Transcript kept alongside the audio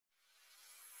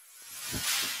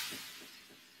What's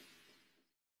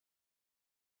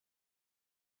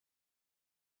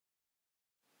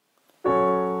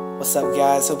up,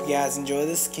 guys? Hope you guys enjoy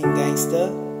this. Kingdangsta.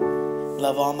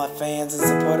 Love all my fans and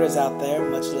supporters out there.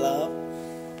 Much love.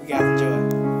 Hope you guys enjoy.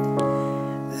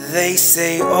 They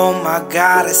say, oh my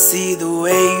God, I see the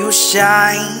way you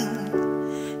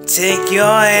shine. Take your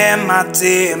hand, my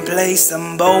dear, and place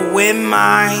them both with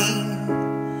mine.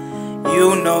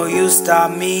 You know you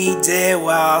stopped me dead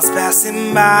while I was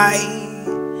passing by.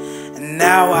 And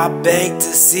now I beg to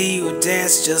see you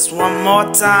dance just one more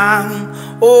time.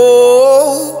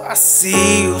 Oh, I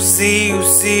see you, see you,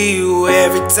 see you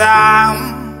every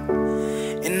time.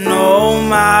 And oh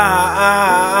my,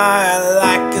 I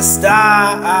like your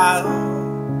style.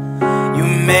 You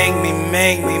make me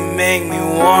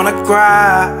wanna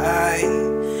cry.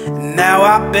 And now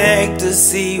I beg to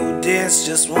see you dance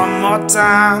just one more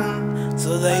time.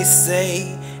 So they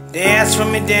say, dance for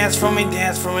me, dance for me,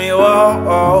 dance for me, oh,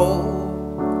 oh.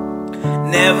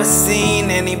 Never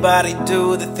seen anybody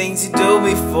do the things you do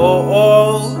before,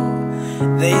 oh.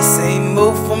 They say,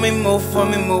 move for me, move for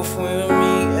me, move for me,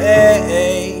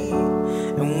 hey.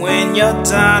 And when you're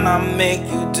done, I'll make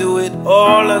you do it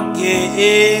all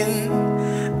again.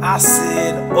 I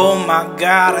said, oh my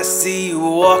God, I see you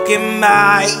walking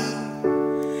by.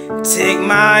 Take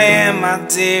my hand, my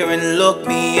dear, and look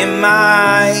me in my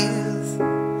eyes.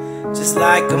 Just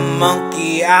like a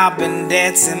monkey, I've been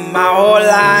dancing my whole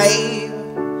life.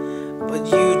 But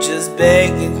you just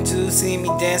begging to see me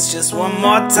dance just one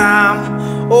more time.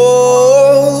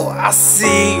 Oh, I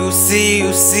see you, see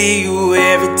you, see you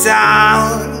every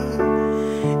time.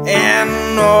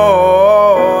 And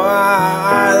oh,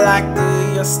 I like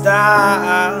your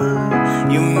style.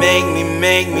 You make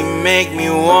me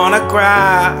wanna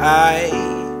cry.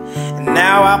 And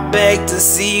now I beg to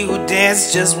see you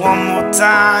dance just one more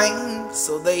time.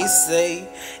 So they say,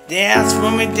 dance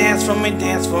for me, dance for me,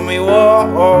 dance for me,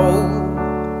 whoa.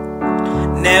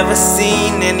 Never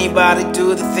seen anybody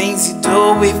do the things you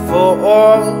do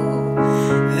before.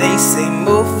 They say,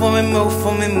 move for me, move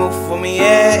for me, move for me,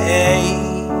 yeah.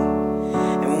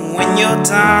 And when you're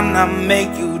done, I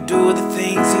make you do the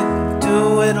things you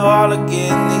do it all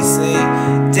again. They say,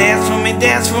 dance for me,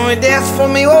 dance for me, dance for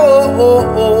me, oh, oh,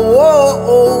 oh, oh,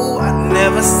 oh. I've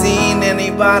never seen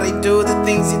anybody do the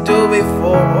things you do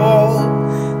before.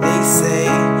 They say,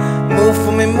 move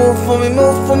for me, move for me,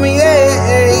 move for me,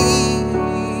 yeah.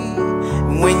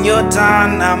 When you're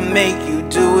done, I'll make you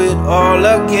do it all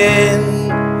again.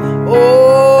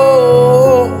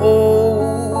 Oh, oh,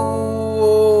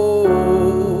 oh,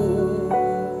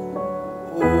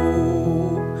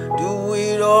 oh, do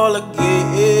it all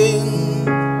again.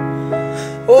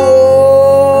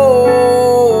 Oh,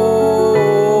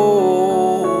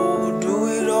 do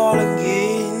it all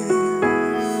again.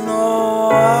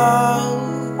 Oh,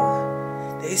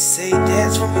 they say,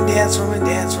 dance for me, dance for me,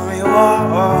 dance for me.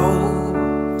 Oh.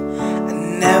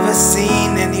 Never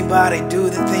seen anybody do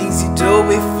the things you do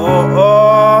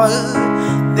before.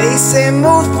 They say,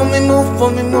 move for me, move for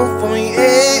me, move for me,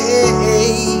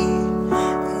 hey.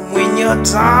 When you're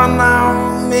done,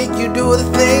 I'll make you do the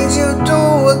things you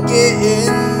do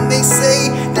again. They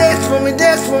say, dance for me,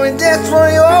 dance for me, dance for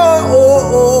me, oh, oh,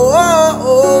 oh, oh,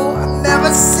 oh. I've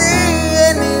never seen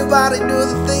anybody do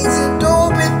the things you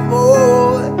do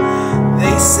before.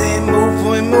 They say, move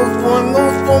for me, move for me,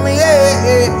 move for me,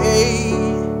 hey.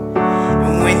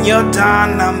 When you're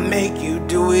done, I'll make you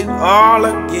do it all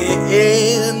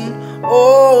again,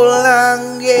 all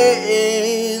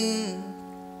again.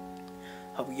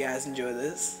 Hope you guys enjoy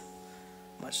this.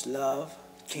 Much love,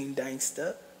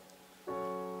 Kingdangsta.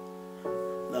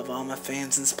 Love all my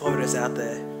fans and supporters out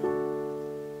there.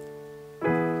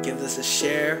 Give this a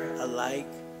share, a like,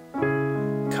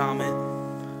 comment.